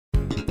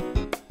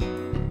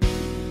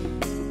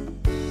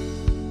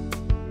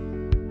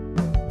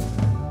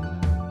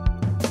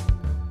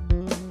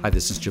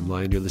this is Jim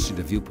Lyon. You're listening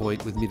to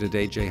Viewpoint. With me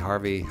today, Jay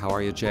Harvey. How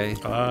are you, Jay?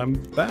 I'm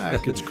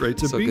back. It's great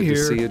to be good here.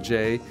 So good to see you,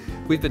 Jay.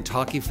 We've been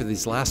talking for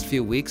these last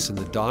few weeks in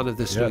the dawn of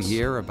this new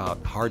year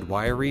about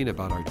hardwiring,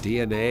 about our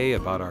DNA,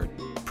 about our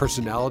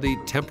personality,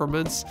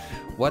 temperaments,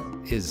 what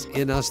is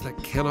in us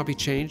that cannot be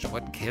changed,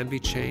 what can be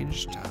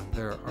changed.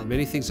 There are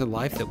many things in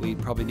life that we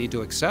probably need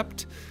to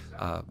accept.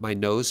 My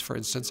nose, for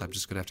instance, I'm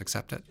just going to have to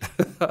accept it.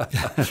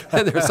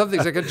 And there are some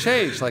things I could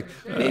change, like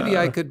maybe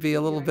I could be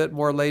a little bit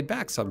more laid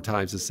back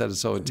sometimes instead of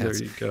so intense.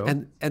 There you go.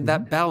 And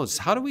that balance,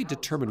 how do we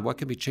determine what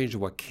can be changed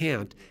and what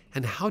can't,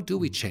 and how do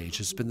we change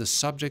has been the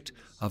subject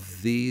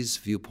of these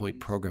Viewpoint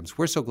programs.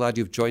 We're so glad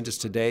you've joined us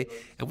today,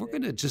 and we're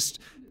going to just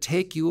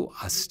take you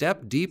a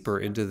step deeper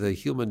into the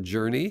human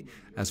journey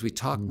as we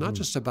talk not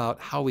just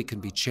about how we can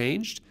be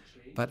changed,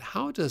 but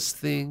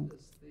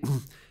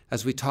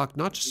as we talk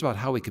not just about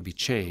how we can be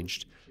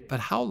changed, but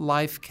how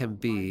life can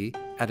be,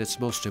 at its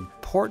most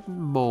important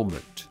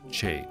moment,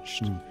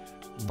 changed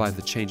by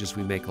the changes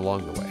we make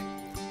along the way.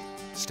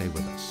 Stay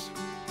with us.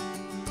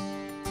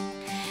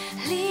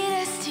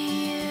 Lead us to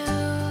you,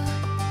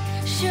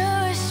 show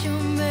us your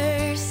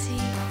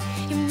mercy,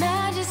 your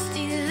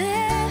majesty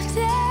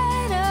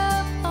lifted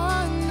up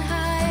on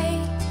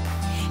high.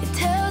 It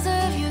tells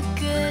of your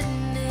goodness.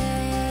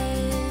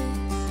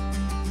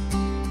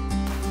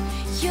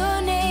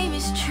 Your name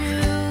is true.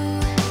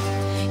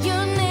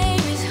 Your name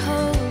is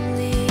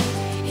holy.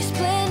 Your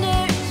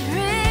splendor is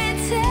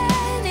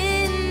written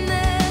in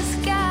the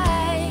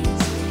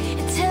skies.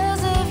 It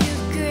tells of your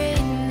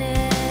greatness.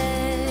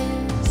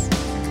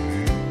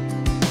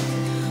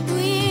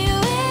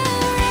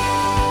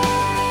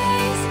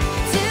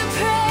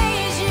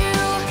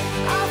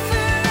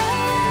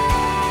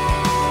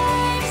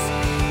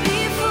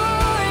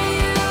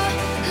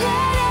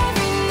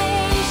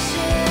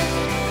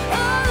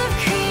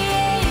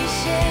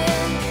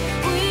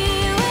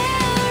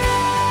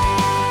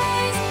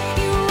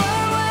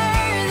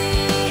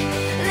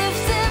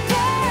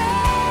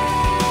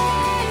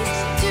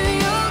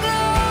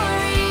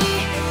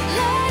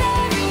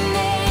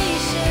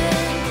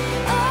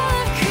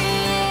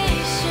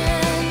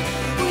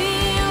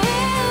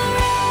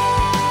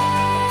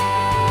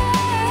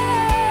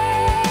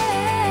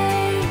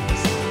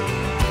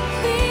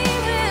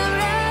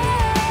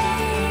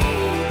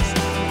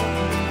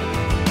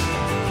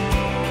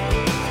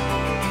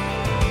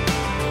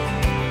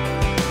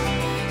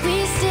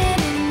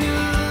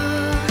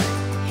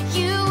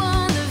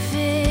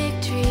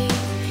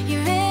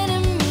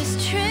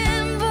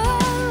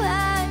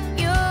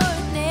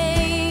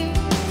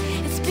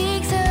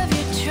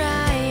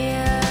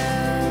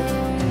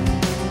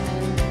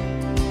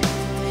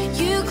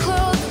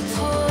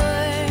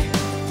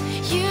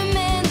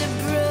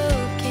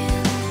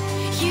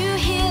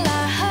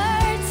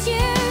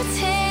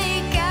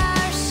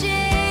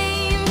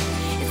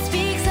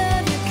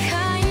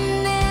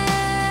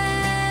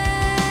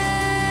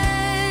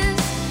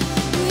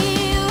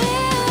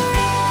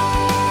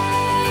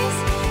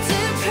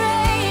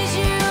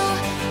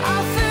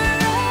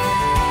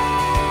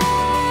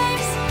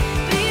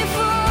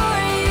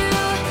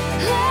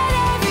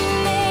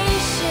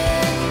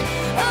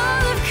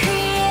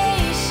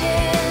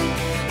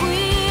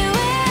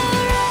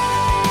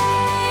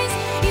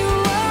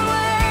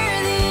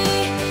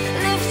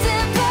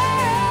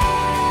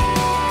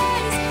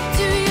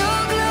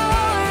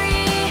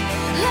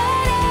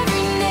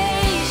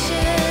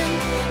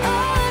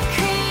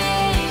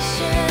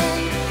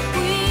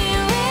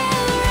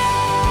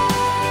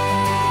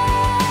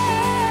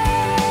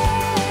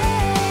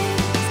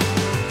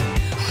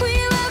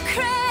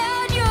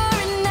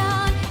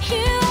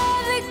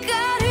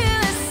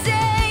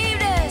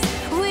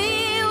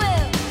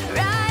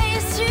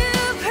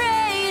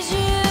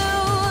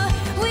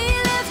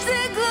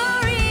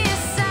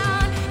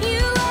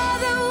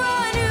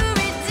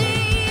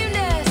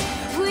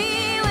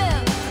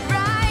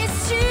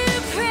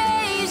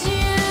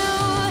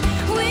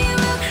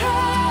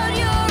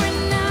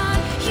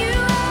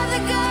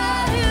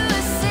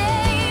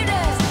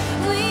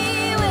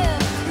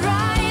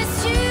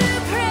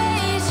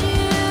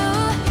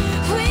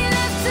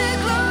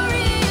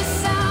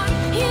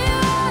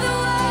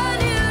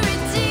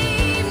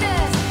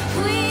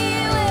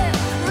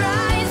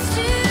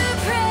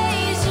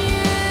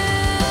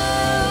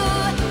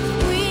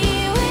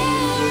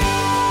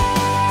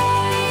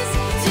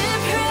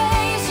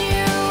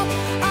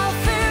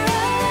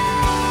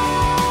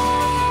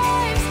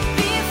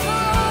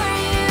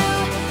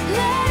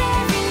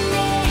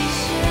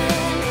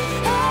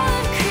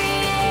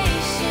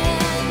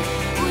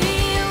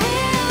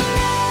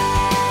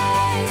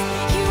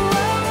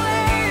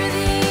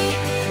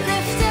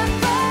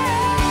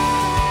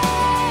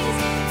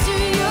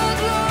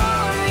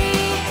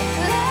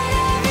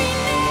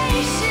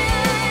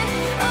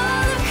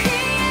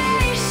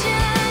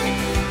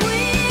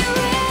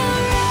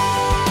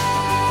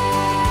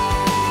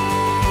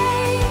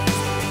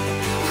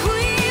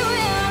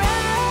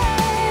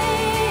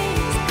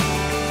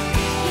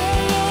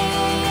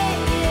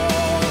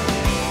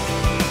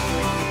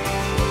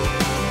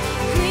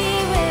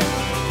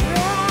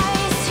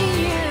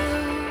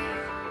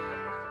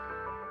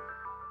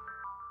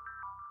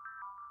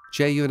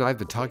 Jay, you and I have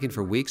been talking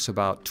for weeks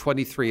about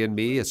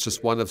 23andMe. It's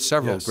just one of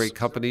several great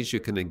companies you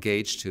can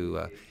engage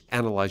to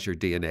analyze your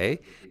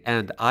DNA.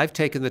 And I've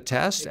taken the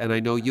test, and I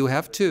know you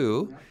have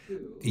too.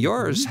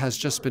 Yours has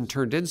just been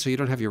turned in, so you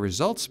don't have your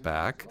results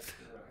back.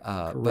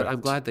 But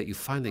I'm glad that you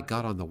finally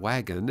got on the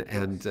wagon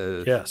and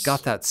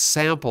got that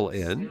sample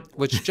in,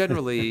 which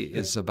generally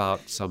is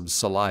about some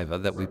saliva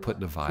that we put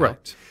in a vial.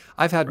 Right.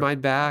 I've had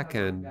mine back,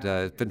 and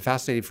it's been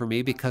fascinating for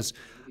me because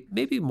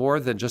maybe more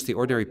than just the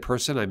ordinary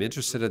person, I'm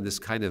interested in this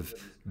kind of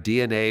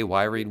DNA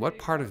wiring. What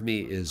part of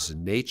me is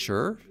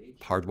nature,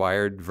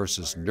 hardwired,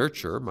 versus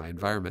nurture, my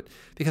environment,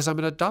 because I'm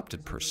an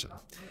adopted person.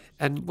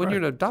 And when you're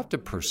an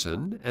adopted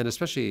person, and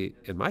especially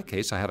in my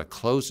case, I had a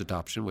closed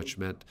adoption, which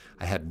meant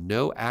I had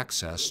no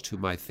access to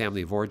my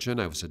family of origin.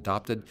 I was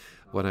adopted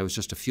when I was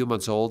just a few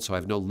months old, so I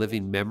have no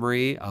living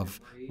memory of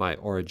my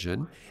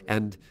origin.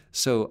 And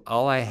so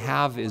all I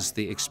have is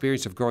the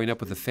experience of growing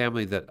up with a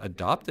family that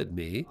adopted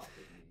me,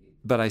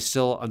 but I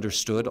still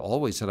understood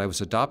always that I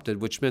was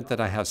adopted, which meant that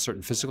I have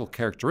certain physical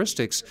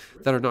characteristics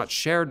that are not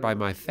shared by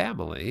my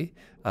family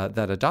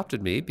that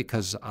adopted me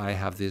because I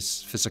have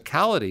this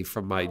physicality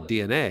from my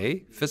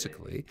DNA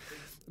physically.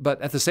 But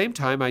at the same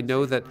time, I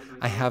know that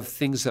I have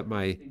things that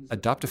my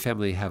adoptive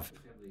family have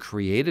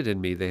created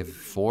in me. They've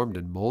formed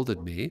and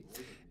molded me.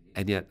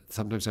 And yet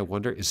sometimes I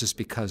wonder, is this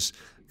because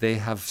they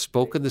have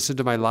spoken this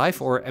into my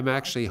life, or am I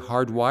actually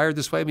hardwired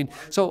this way? I mean,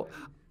 so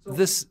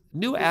this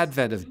new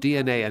advent of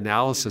DNA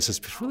analysis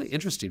has been really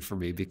interesting for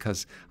me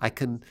because I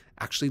can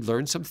actually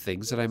learn some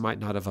things that I might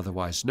not have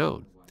otherwise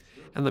known.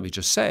 And let me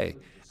just say,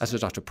 as an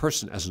adopted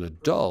person, as an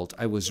adult,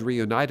 I was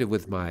reunited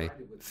with my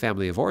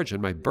family of origin,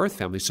 my birth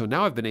family. So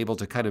now I've been able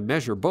to kind of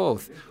measure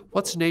both.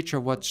 What's nature,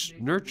 what's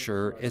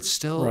nurture? It's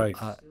still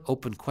an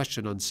open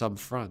question on some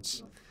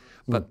fronts.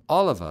 But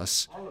all of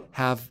us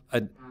have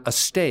a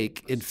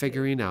stake in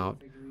figuring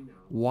out,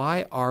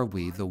 why are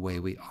we the way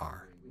we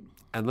are?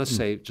 And let's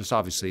say, just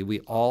obviously,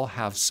 we all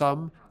have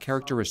some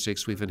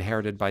characteristics we've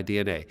inherited by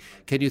DNA.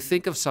 Can you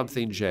think of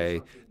something,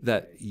 Jay,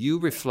 that you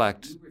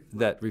reflect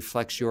that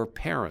reflects your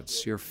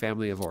parents, your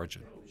family of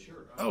origin?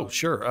 Oh,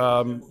 sure.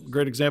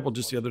 Great example.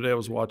 Just the other day, I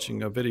was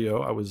watching a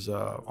video. I was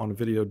on a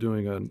video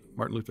doing a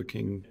Martin Luther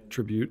King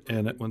tribute,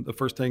 and the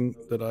first thing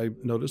that I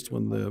noticed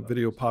when the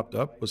video popped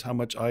up was how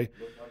much I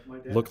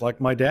look like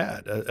my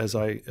dad as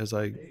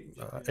I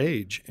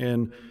age,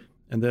 and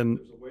then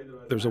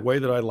there's a way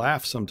that I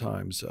laugh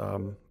sometimes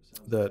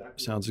that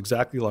sounds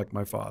exactly like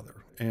my father,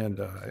 and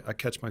I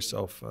catch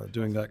myself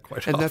doing that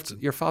quite often.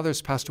 And your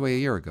father's passed away a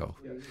year ago.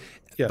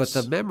 Yes.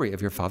 But the memory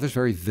of your father is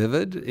very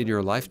vivid in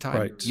your lifetime.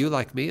 Right. You,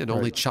 like me, an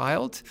only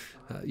child.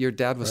 Your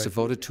dad was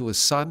devoted to his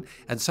son.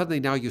 And suddenly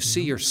now you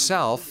see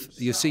yourself,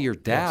 you see your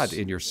dad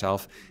in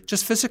yourself,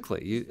 just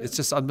physically. It's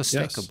just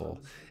unmistakable.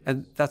 Yes.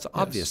 And that's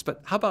obvious.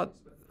 But how about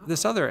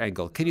this other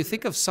angle? Can you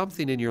think of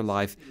something in your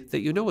life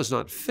that you know is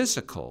not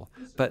physical,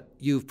 but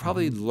you've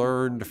probably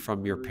learned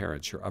from your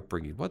parents, your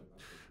upbringing? What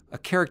a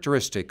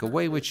characteristic, a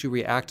way in which you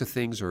react to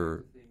things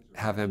or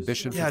have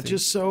ambition for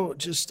things?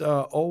 Just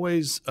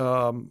always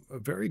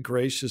very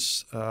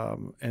gracious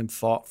and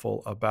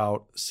thoughtful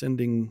about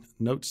sending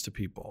notes to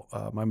people.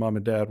 My mom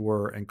and dad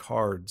were, and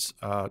cards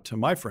to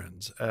my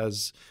friends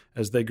as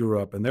they grew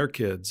up and their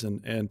kids,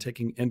 and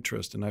taking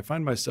interest. And I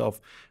find myself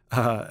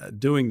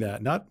doing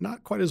that,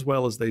 not quite as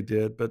well as they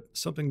did, but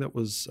something that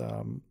was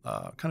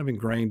kind of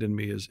ingrained in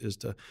me is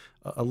to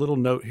a little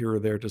note here or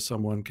there to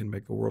someone can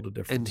make a world of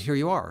difference. And here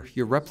you are.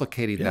 You're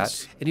replicating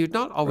that. And you're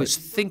not always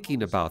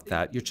thinking about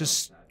that. You're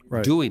just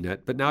doing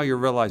it. But now you're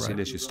realizing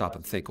as you stop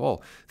and think,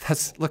 oh,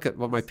 look at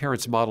what my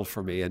parents modeled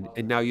for me. And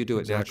now you do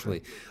it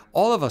naturally.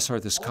 All of us are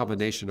this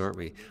combination, aren't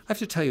we? I have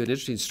to tell you an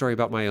interesting story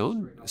about my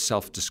own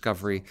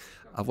self-discovery.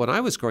 When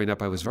I was growing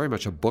up, I was very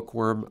much a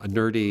bookworm, a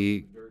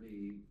nerdy,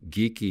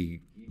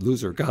 geeky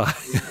loser guy.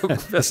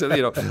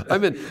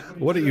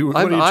 What are you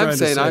I'm saying to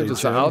say, I'm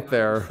just out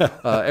there.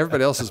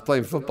 Everybody else is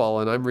playing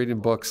football, and I'm reading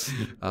books.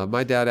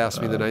 My dad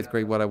asked me in the 9th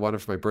grade what I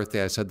wanted for my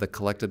birthday. I said the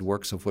collected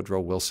works of Woodrow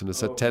Wilson.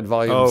 It's a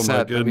 10-volume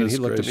set. My goodness he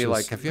looked gracious. at me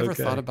like, have you ever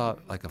thought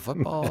about like a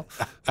football,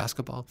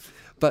 basketball?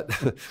 But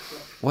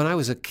when I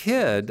was a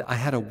kid, I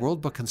had a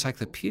World Book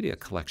Encyclopedia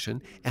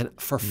collection, and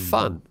for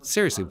fun,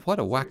 seriously, what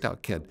a whacked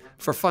out kid.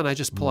 For fun, I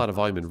just pull out a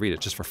volume and read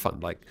it just for fun.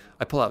 Like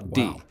I pull out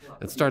D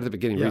and start at the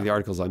beginning, read the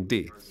articles on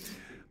D.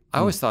 I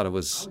always thought it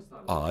was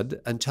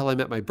odd until I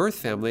met my birth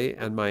family,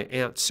 and my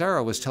Aunt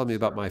Sarah was telling me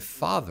about my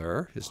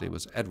father. His name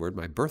was Edward,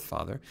 my birth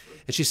father.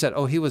 And she said,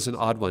 oh, he was an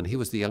odd one. He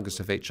was the youngest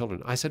of 8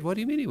 children. I said, what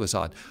do you mean he was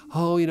odd?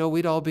 Oh,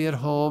 we'd all be at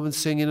home and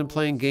singing and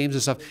playing games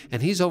and stuff.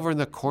 And he's over in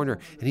the corner,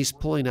 and he's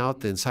pulling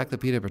out the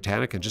Encyclopedia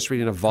Britannica and just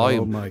reading a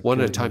volume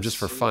one at a time just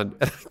for fun.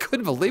 And I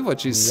couldn't believe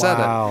what she said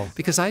it,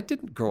 because I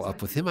didn't grow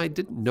up with him. I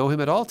didn't know him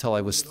at all till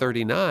I was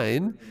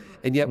 39.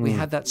 And yet we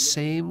had that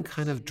same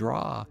kind of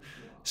draw.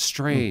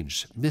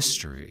 Strange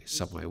mystery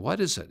some way.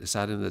 What is it? Is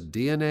that in the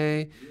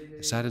DNA?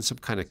 Is that in some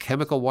kind of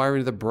chemical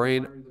wiring of the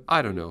brain?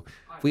 I don't know.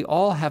 We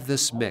all have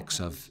this mix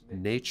of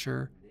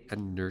nature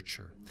and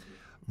nurture.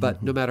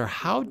 But no matter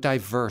how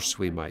diverse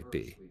we might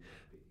be,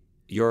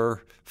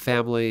 your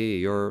family,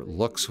 your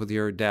looks with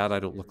your dad. I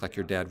don't look like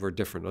your dad. We're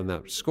different on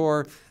that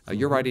score.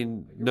 You're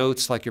writing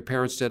notes like your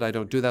parents did. I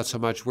don't do that so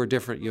much. We're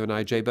different, you and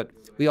I, Jay, but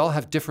we all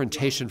have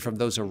differentiation from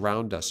those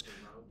around us.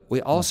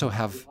 We also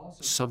have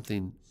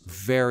something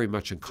very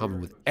much in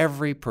common with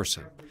every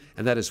person,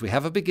 and that is we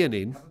have a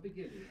beginning.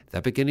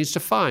 That beginning is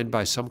defined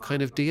by some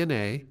kind of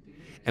DNA,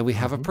 and we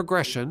have a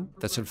progression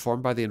that's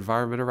informed by the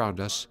environment around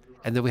us,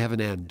 and then we have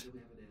an end.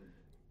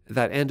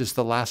 That end is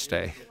the last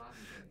day.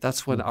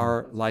 That's when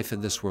our life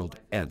in this world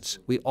ends.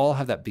 We all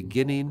have that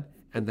beginning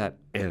and that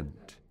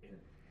end.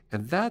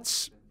 And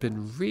that's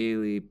been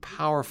really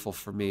powerful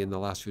for me in the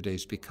last few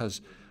days because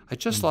I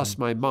just lost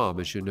my mom,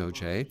 as you know,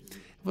 Jay.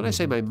 When I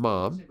say my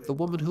mom, the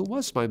woman who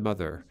was my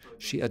mother,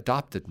 she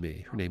adopted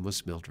me. Her name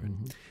was Mildred.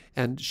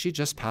 And she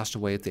just passed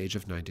away at the age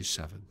of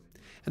 97.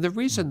 And the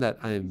reason that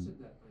I'm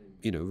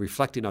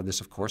reflecting on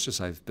this, of course, as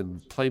I've been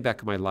playing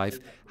back in my life,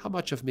 how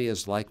much of me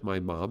is like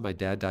my mom. My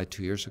dad died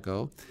 2 years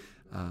ago.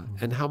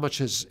 And how much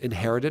is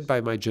inherited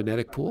by my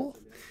genetic pool.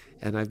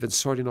 And I've been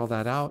sorting all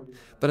that out.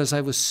 But as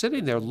I was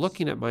sitting there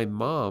looking at my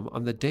mom,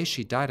 on the day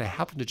she died, I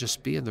happened to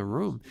just be in the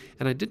room.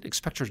 And I didn't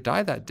expect her to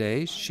die that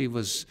day. She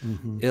was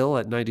ill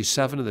at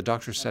 97, and the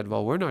doctor said,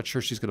 well, we're not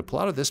sure she's going to pull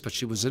out of this, but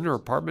she was in her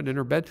apartment, in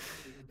her bed.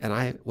 And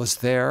I was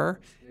there,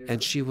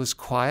 and she was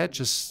quiet,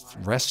 just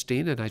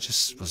resting. And I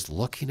just was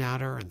looking at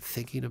her and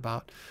thinking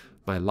about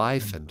my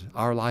life and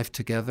our life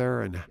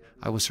together, and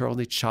I was her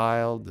only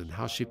child, and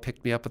how she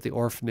picked me up at the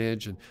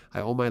orphanage, and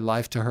I owe my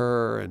life to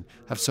her and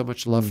have so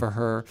much love for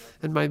her,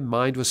 and my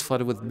mind was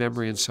flooded with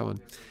memory and so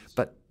on.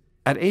 But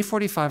at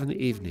 8:45 in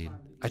the evening,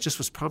 I just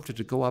was prompted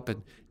to go up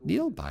and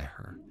kneel by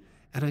her,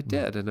 and I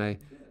did, and I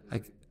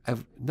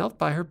knelt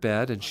by her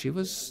bed, and she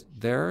was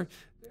there,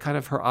 kind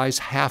of her eyes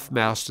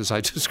half-masked as I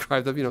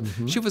described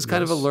them. She was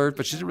kind of alert,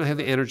 but she didn't really have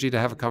the energy to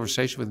have a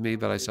conversation with me.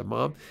 But I said,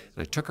 Mom,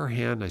 and I took her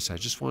hand, and I said, I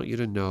just want you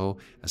to know,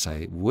 as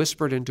I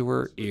whispered into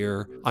her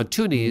ear, on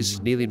two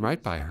knees, kneeling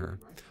right by her,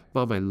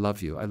 Mom, I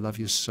love you. I love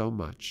you so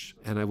much.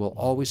 And I will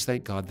always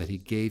thank God that he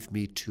gave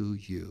me to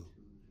you.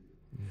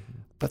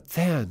 But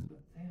then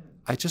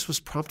I just was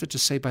prompted to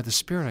say by the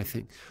Spirit, I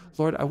think,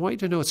 Lord, I want you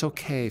to know it's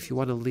okay if you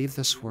want to leave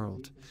this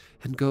world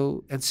and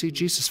go and see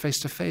Jesus face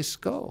to face.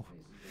 Go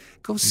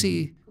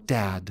see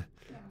Dad.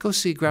 Go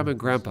see Grandma and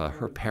Grandpa,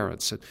 her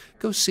parents, and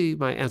go see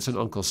my aunts and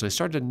uncles. And I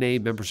started to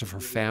name members of her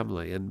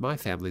family and my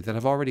family that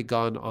have already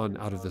gone on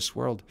out of this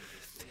world.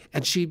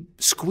 And she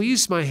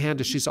squeezed my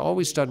hand as she's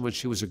always done when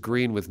she was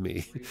agreeing with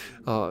me.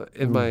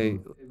 In my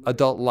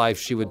adult life,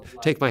 she would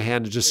take my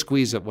hand and just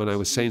squeeze it when I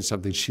was saying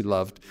something she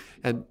loved.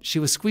 And she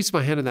would squeeze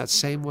my hand in that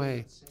same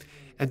way.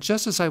 And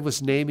just as I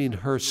was naming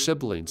her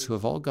siblings, who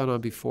have all gone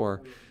on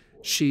before,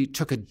 she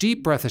took a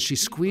deep breath as she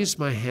squeezed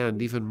my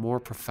hand even more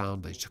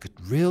profoundly. She took a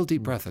real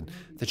deep breath, and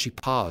then she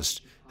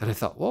paused. And I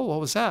thought, whoa, what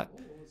was that?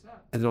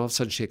 And then all of a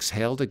sudden she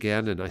exhaled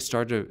again, and I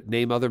started to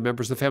name other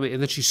members of the family.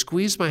 And then she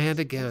squeezed my hand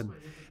again.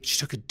 She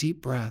took a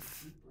deep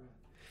breath.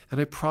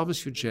 And I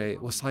promise you, Jay,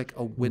 it was like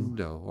a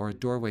window or a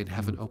doorway in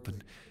heaven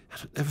opened.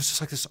 And it was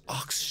just like this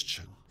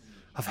oxygen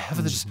of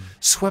heaven that just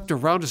swept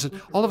around us.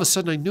 And all of a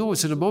sudden I knew it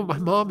was in a moment. My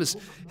mom is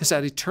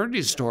at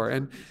eternity's door.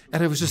 And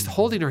I was just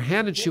holding her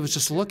hand, and she was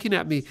just looking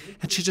at me.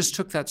 And she just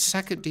took that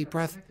second deep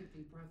breath,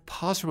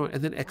 paused for a moment,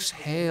 and then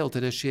exhaled.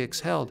 And as she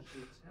exhaled,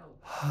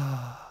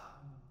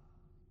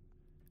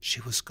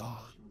 she was gone.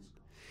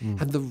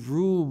 And the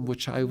room,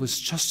 which I was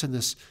just in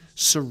this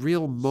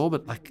surreal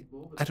moment, like,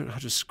 I don't know how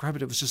to describe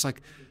it. It was just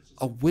like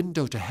a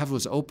window to heaven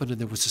was open, and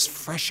there was this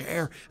fresh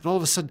air. And all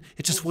of a sudden,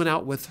 it just went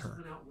out with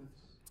her.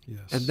 Yes.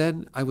 And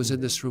then I was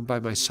in this room by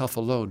myself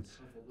alone.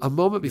 A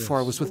moment before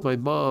I was with my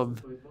mom.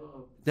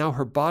 Now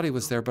her body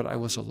was there, but I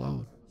was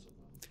alone.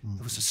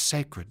 It was a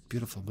sacred,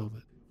 beautiful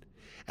moment.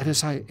 And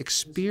as I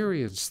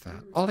experienced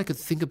that, all I could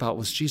think about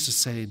was Jesus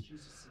saying,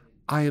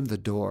 I am the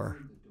door.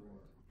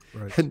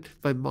 Right. And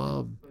my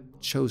mom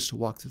chose to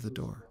walk through the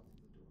door.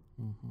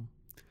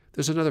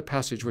 There's another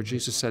passage where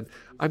Jesus said,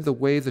 I'm the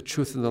way, the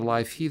truth, and the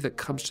life. He that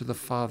comes to the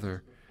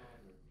Father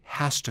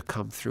has to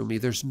come through me.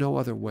 There's no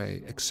other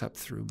way except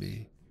through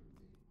me.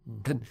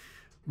 And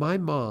my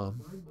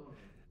mom,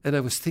 and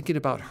I was thinking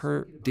about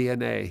her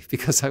DNA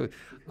because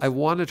I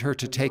wanted her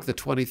to take the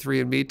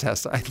 23andMe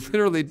test. I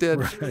literally did.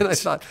 Right. And I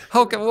thought,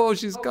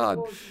 she's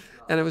gone.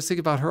 And I was thinking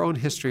about her own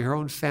history, her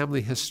own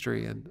family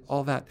history, and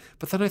all that.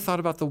 But then I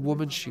thought about the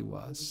woman she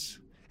was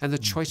and the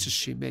choices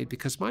she made,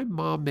 because my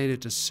mom made a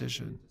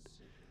decision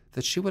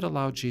that she would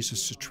allow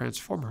Jesus to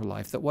transform her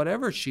life, that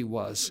whatever she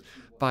was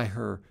by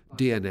her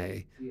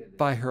DNA,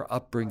 by her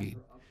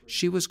upbringing,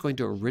 she was going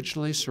to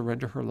originally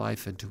surrender her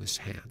life into his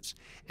hands.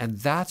 And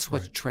that's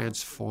what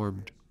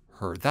transformed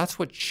her. That's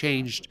what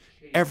changed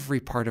every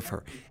part of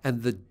her.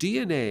 And the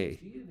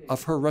DNA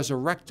of her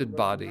resurrected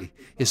body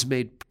is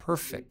made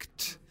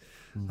perfect.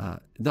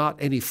 Not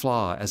any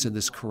flaw as in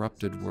this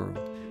corrupted world.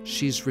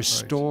 She's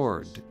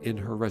restored in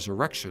her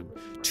resurrection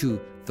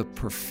to the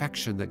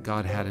perfection that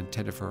God had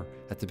intended for her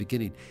at the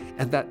beginning.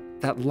 And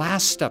that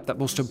last step, that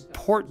most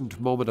important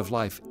moment of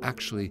life,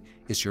 actually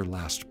is your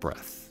last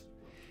breath.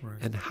 Right.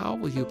 And how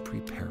will you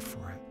prepare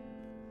for it?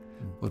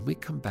 When we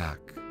come back,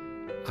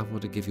 I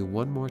want to give you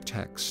one more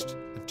text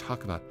and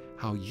talk about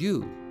how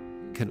you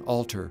can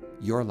alter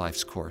your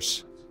life's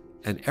course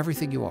and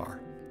everything you are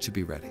to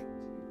be ready.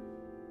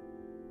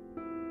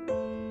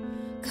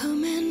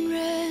 Come and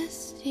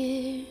rest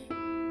here.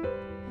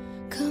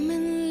 Come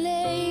and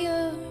lay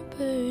your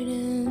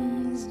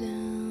burdens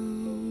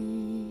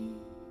down.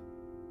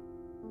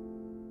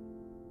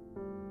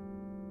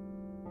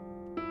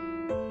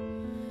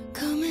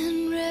 Come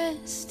and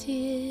rest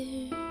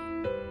here.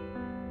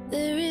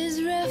 There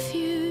is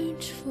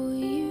refuge for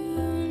you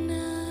now.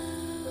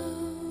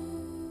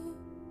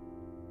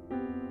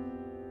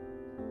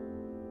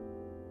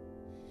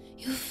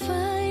 You'll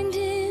find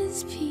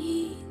His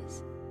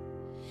peace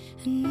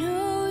and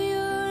know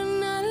you're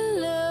not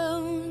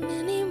alone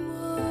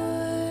anymore.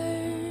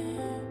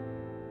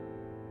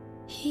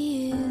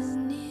 He is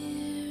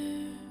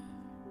near.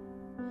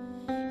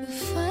 You'll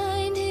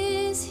find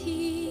His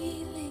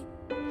healing.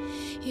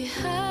 Your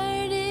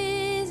heart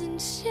isn't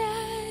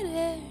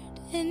shattered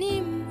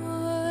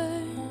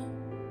anymore.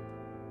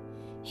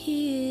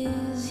 He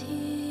is here.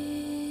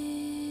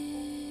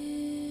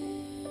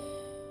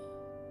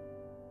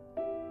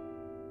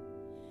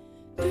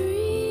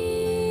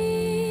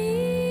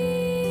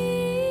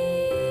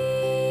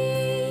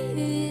 Breathe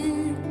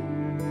in,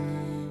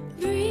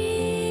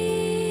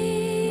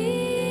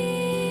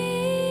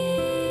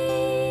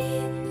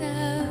 breathe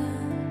out.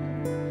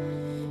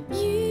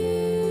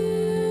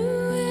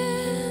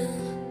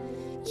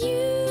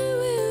 You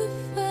will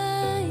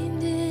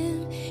find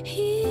Him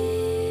here.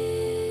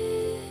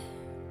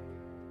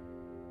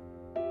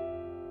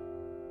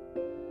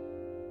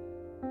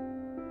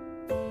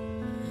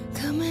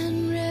 Come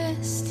and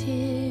rest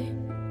here.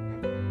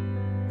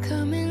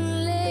 Come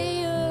and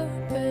lay your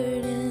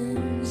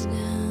burdens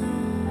down.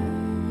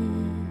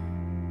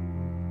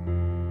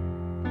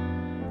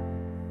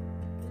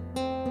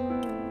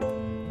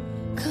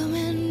 Come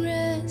and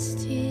rest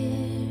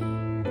here.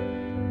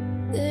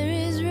 There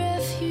is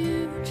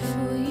refuge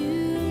for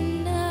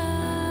you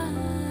now.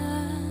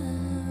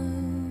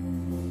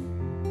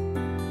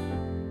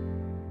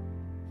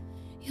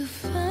 You'll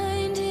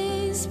find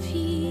His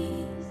peace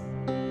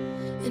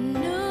and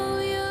know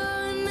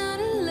you're not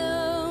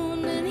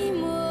alone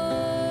anymore.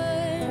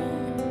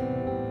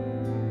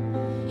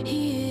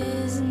 He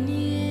is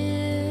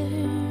near.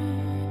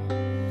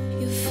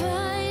 You'll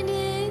find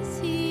His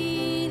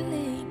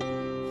healing.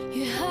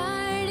 Your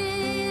heart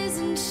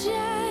isn't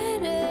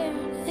shattered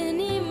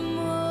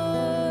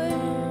anymore.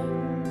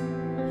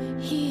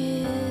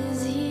 He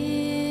is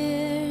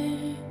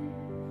here.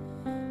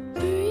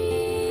 Breathe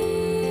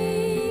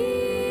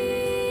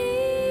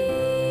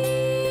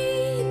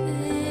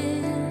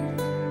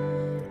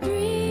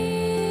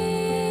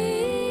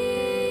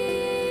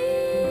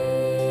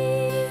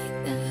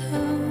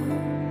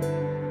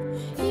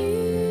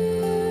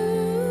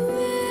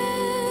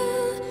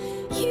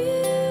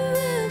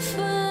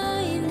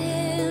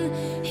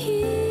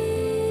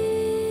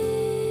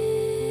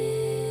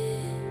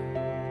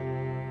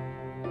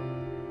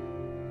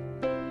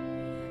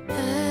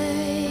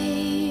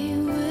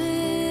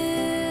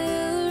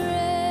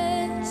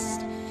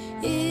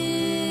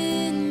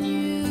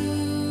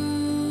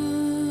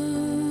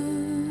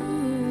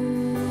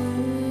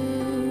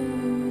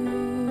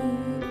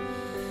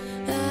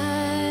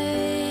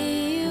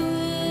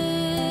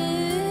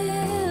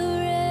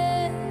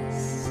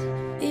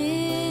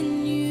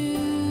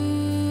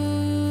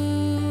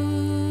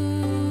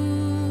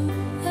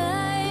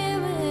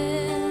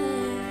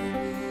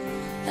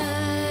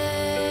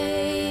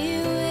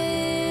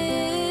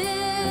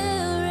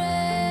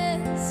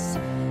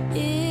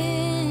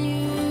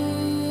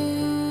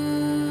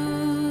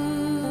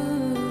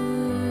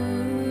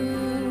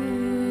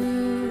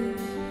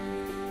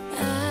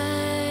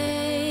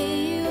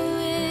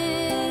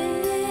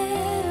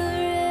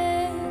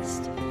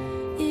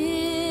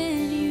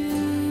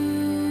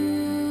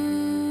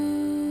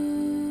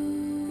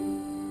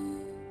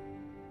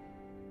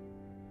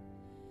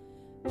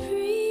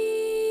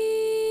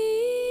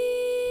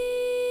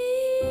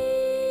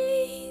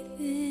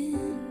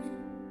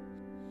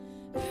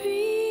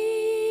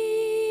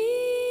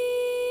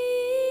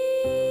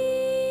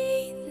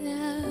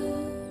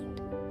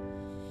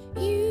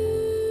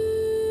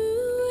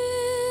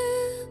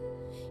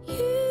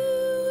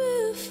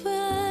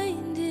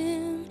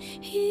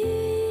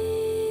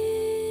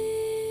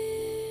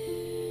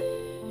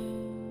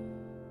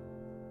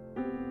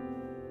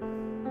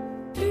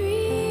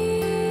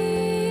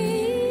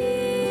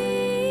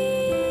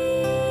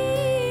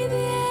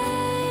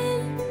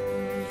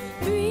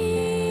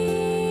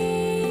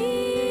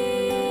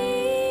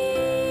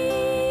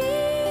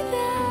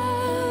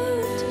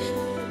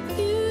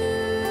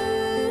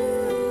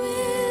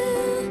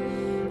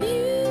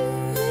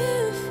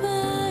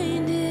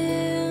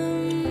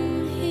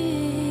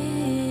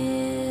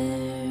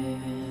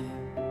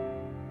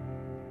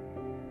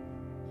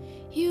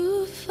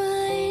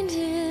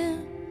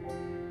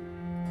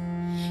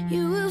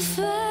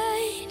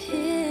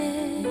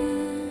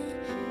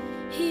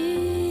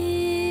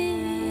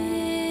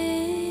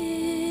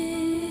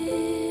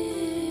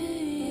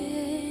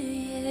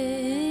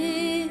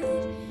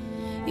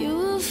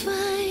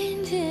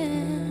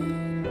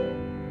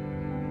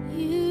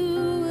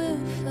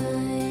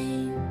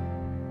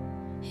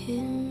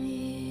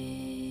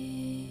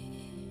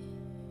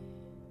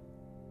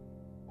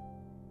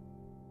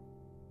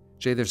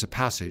Jay, there's a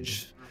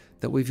passage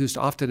that we've used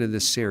often in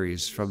this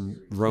series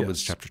from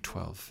Romans chapter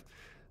 12.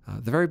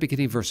 The very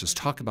beginning verses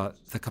talk about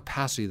the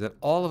capacity that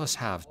all of us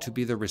have to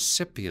be the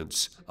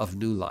recipients of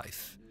new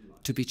life,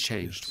 to be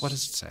changed. What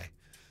does it say?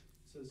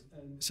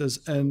 It says,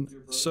 "And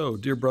so,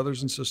 dear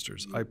brothers and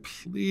sisters, I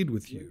plead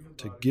with you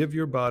to give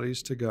your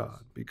bodies to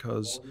God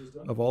because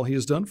of all he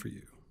has done for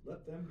you.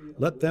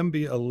 Let them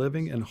be a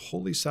living and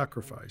holy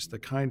sacrifice, the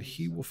kind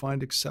he will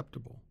find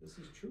acceptable.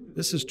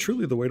 This is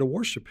truly the way to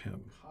worship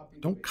him.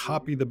 Don't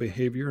copy the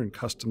behavior and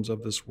customs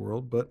of this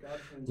world, but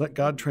let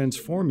God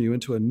transform you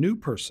into a new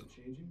person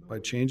by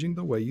changing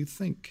the way you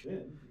think.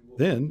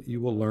 Then you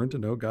will learn to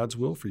know God's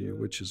will for you,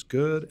 which is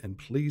good and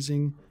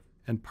pleasing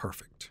and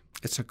perfect."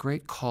 It's a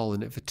great call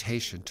and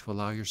invitation to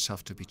allow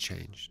yourself to be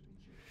changed.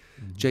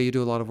 Jay, you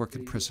do a lot of work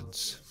in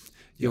prisons.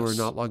 You were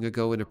not long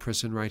ago in a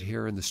prison right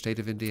here in the state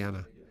of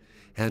Indiana.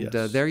 And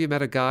there you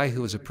met a guy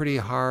who was a pretty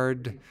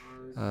hard,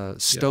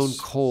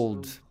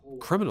 stone-cold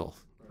criminal.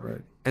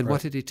 Right. And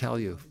what did he tell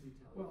you?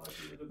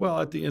 Well,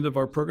 at the end of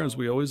our programs,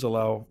 we always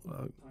allow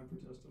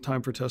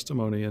time for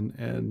testimony,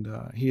 and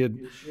he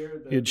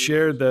had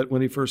shared that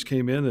when he first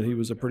came in that he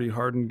was a pretty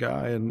hardened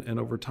guy, and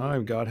over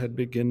time God had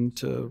begun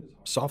to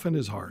soften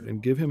his heart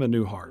and give him a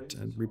new heart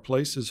and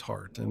replace his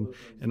heart and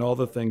all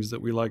the things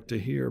that we like to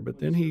hear. But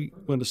then he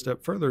went a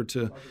step further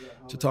to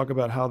talk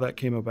about how that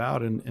came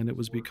about, and it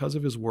was because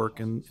of his work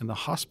in the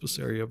hospice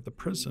area of the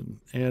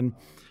prison. And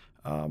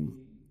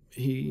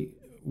he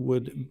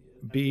would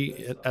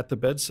be at the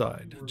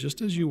bedside,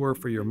 just as you were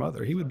for your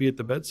mother. He would be at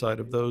the bedside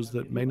of those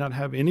that may not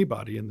have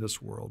anybody in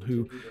this world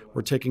who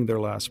were taking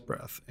their last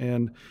breath.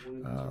 And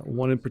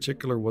one in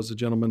particular was a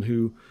gentleman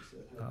who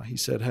he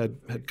said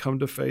had come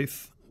to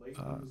faith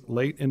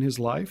late in his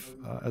life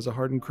as a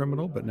hardened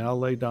criminal, but now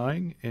lay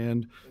dying,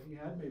 and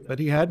but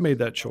he had made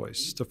that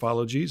choice to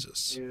follow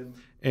Jesus,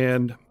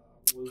 and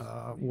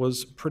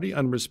was pretty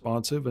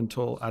unresponsive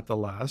until at the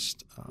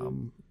last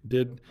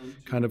did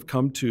kind of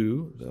come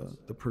to,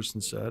 the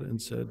person said,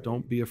 and said,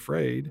 "Don't be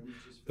afraid.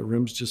 The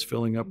room's just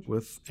filling up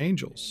with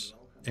angels."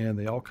 And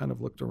they all kind of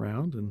looked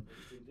around,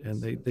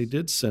 and they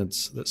did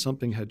sense that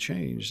something had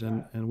changed.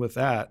 And with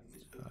that,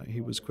 he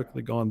was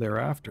quickly gone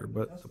thereafter.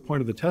 But the point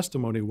of the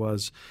testimony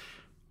was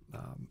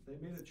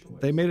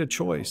they made a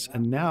choice.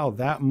 And now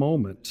that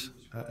moment,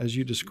 as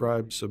you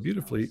described so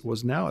beautifully,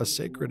 was now a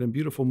sacred and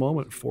beautiful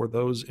moment for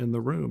those in the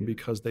room,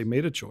 because they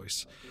made a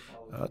choice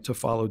to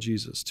follow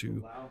Jesus,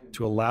 to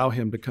allow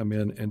him to come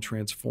in and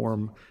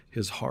transform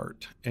his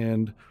heart.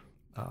 And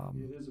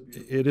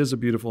it is a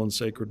beautiful and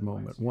sacred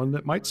moment, one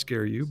that might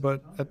scare you,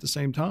 but at the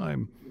same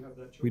time,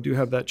 we do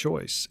have that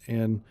choice.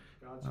 And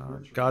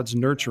God's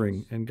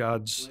nurturing and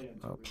God's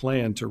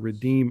plan to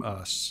redeem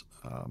us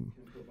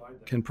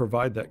can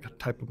provide that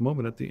type of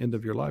moment at the end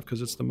of your life,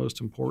 because it's the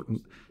most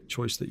important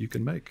choice that you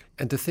can make.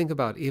 And to think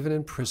about, even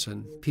in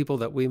prison, people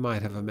that we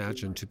might have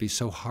imagined to be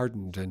so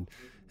hardened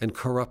and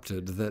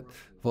corrupted that,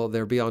 well,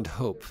 they're beyond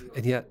hope.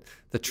 And yet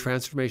the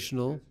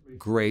transformational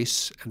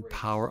grace and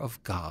power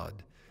of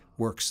God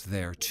works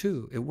there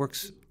too. It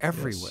works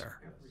everywhere.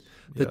 Yes.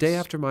 The day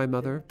after my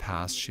mother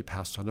passed, she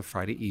passed on a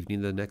Friday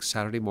evening. The next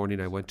Saturday morning,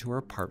 I went to her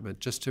apartment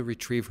just to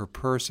retrieve her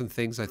purse and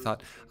things. I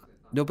thought,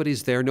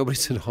 nobody's there,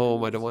 nobody's at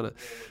home. I don't want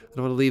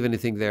to leave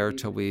anything there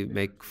till we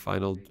make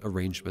final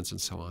arrangements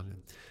and so on.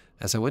 And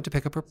as I went to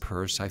pick up her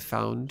purse, I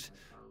found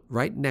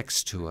right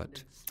next to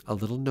it a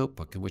little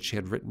notebook in which she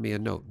had written me a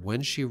note.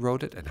 When she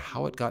wrote it and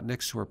how it got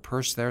next to her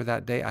purse there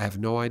that day, I have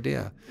no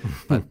idea.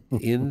 But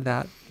in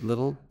that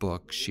little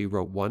book, she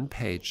wrote one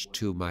page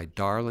to my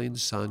darling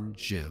son,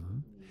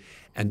 Jim,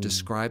 and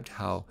described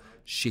how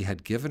she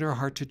had given her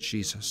heart to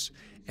Jesus,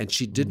 and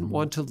she didn't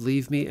want to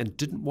leave me and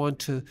didn't want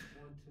to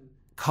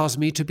cause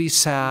me to be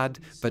sad,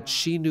 but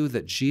she knew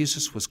that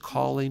Jesus was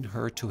calling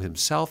her to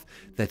himself,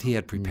 that he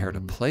had prepared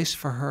a place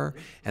for her,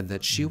 and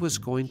that she was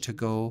going to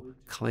go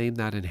claim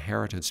that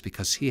inheritance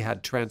because he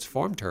had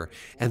transformed her.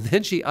 And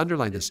then she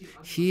underlined this,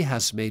 "He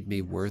has made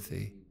me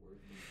worthy.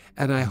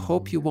 And I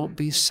hope you won't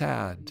be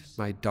sad,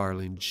 my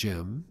darling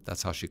Jim,"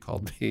 that's how she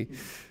called me,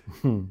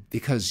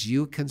 "because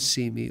you can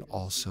see me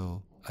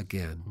also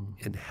again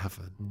in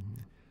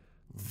heaven."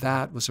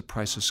 That was a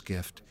priceless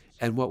gift.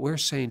 And what we're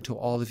saying to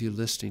all of you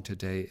listening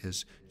today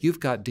is, you've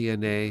got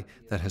DNA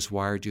that has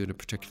wired you in a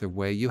particular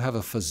way. You have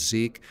a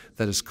physique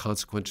that has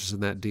consequences in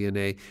that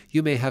DNA.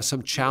 You may have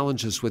some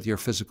challenges with your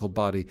physical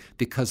body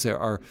because there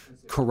are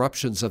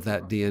corruptions of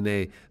that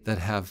DNA that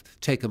have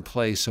taken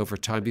place over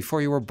time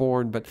before you were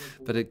born, but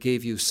it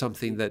gave you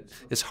something that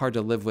is hard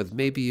to live with.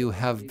 Maybe you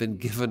have been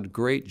given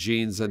great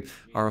genes and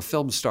are a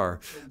film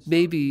star.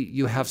 Maybe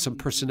you have some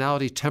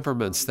personality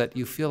temperaments that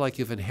you feel like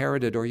you've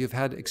inherited, or you've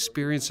had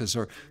experiences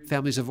or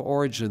families of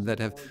origin that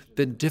have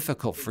been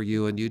difficult for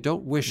you, and you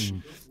don't wish,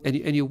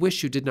 and you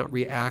wish you did not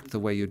react the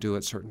way you do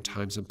at certain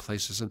times and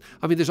places. And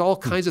I mean, there's all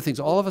kinds of things.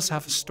 All of us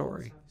have a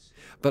story,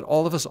 but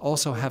all of us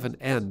also have an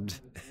end.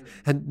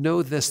 And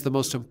know this, the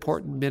most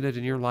important minute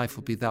in your life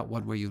will be that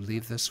one where you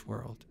leave this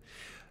world.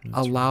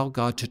 Allow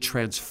God to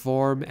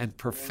transform and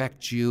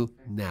perfect you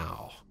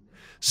now,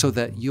 so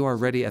that you are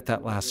ready at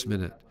that last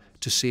minute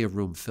to see a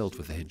room filled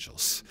with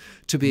angels,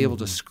 to be able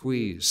to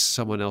squeeze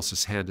someone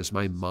else's hand as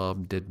my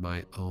mom did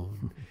my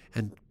own,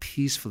 and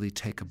peacefully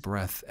take a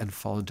breath and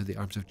fall into the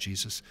arms of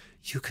Jesus.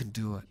 You can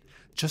do it.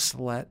 Just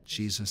let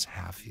Jesus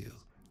have you.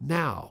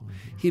 Now,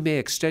 he may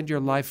extend your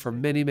life for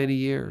many, many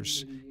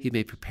years. He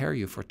may prepare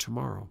you for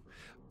tomorrow,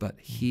 but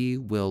he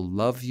will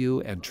love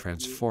you and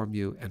transform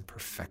you and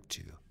perfect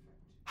you.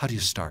 How do you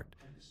start?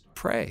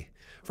 Pray.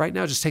 Right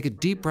now, just take a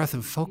deep breath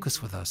and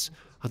focus with us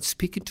on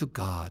speaking to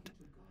God.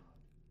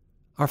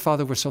 Our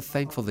Father, we're so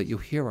thankful that you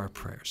hear our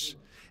prayers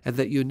and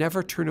that you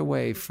never turn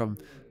away from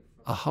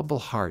a humble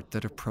heart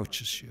that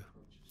approaches you.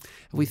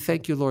 And we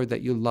thank you, Lord,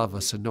 that you love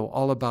us and know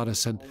all about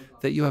us and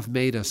that you have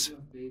made us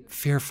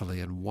fearfully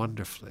and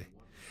wonderfully.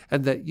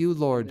 And that you,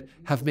 Lord,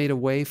 have made a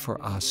way for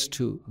us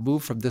to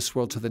move from this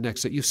world to the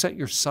next, that you sent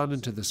your Son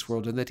into this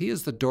world and that he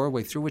is the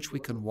doorway through which we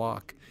can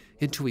walk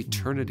into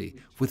eternity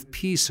with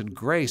peace and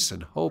grace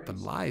and hope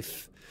and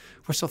life.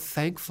 We're so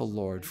thankful,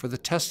 Lord, for the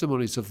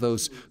testimonies of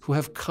those who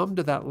have come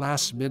to that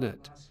last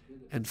minute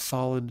and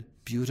fallen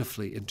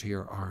beautifully into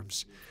your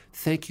arms.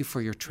 Thank you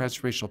for your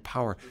transformational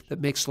power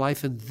that makes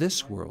life in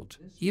this world,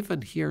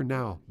 even here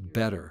now,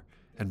 better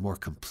and more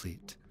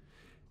complete.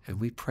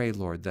 And we pray,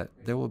 Lord, that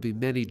there will be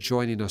many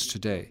joining us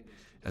today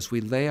as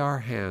we lay our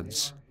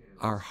hands,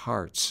 our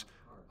hearts,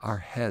 our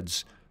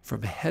heads,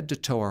 from head to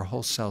toe, our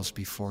whole selves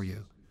before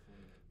you.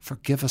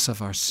 Forgive us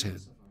of our sin.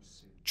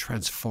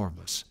 Transform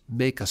us,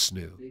 make us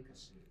new,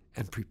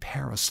 and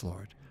prepare us,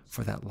 Lord,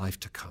 for that life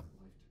to come.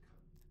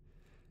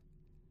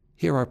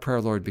 Hear our prayer,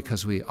 Lord,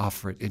 because we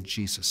offer it in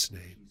Jesus'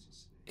 name.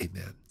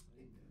 Amen.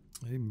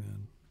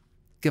 Amen.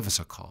 Give us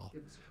a call.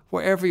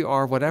 Wherever you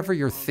are, whatever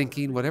you're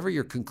thinking, whatever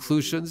your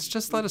conclusions,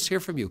 just let us hear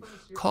from you.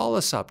 Call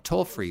us up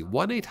toll free,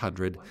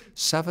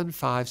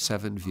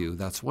 1-800-757-VIEW.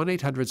 That's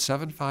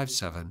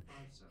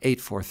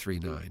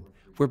 1-800-757-8439.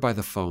 We're by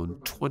the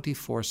phone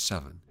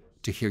 24/7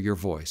 to hear your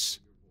voice.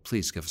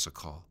 Please give us a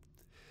call.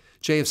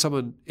 Jay, if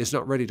someone is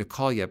not ready to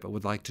call yet but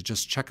would like to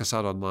just check us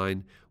out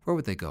online, where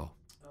would they go?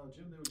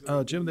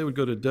 Jim, they would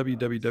go to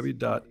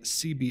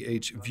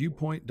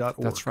www.cbhviewpoint.org.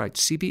 That's right.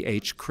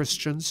 CBH,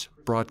 Christians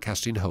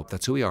Broadcasting Hope.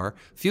 That's who we are.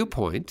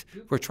 Viewpoint.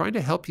 We're trying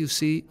to help you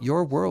see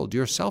your world,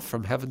 yourself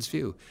from heaven's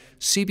view.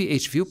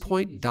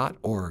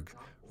 cbhviewpoint.org.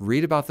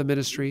 Read about the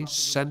ministry.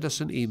 Send us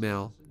an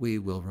email. We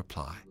will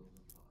reply.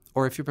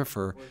 Or if you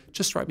prefer,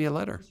 just write me a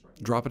letter.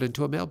 Drop it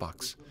into a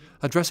mailbox.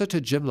 Address it to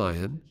Jim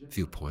Lyon,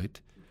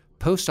 Viewpoint,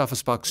 Post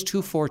Office Box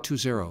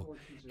 2420,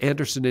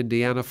 Anderson,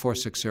 Indiana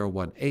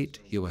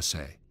 46018,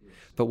 USA.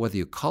 But whether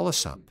you call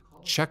us up,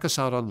 check us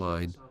out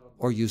online,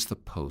 or use the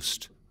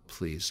post,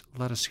 please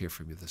let us hear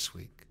from you this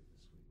week.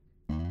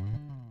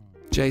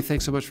 Jay,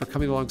 thanks so much for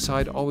coming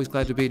alongside. Always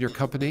glad to be in your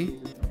company.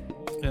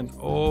 And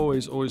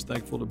always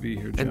thankful to be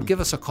here, Jim. And give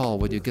us a call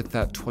when you get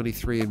that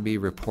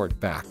 23andMe report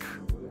back.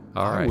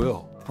 All right. I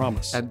will.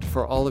 Promise. And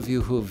for all of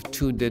you who have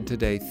tuned in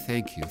today,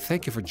 thank you.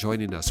 Thank you for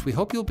joining us. We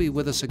hope you'll be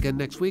with us again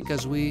next week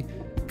as we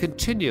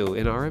continue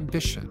in our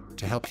ambition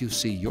to help you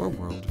see your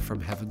world from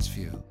heaven's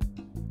view.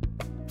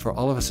 For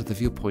all of us at the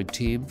Viewpoint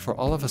team, for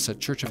all of us at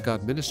Church of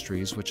God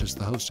Ministries, which is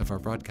the host of our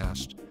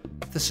broadcast,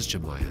 this is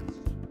Jim Lyon.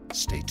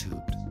 Stay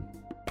tuned.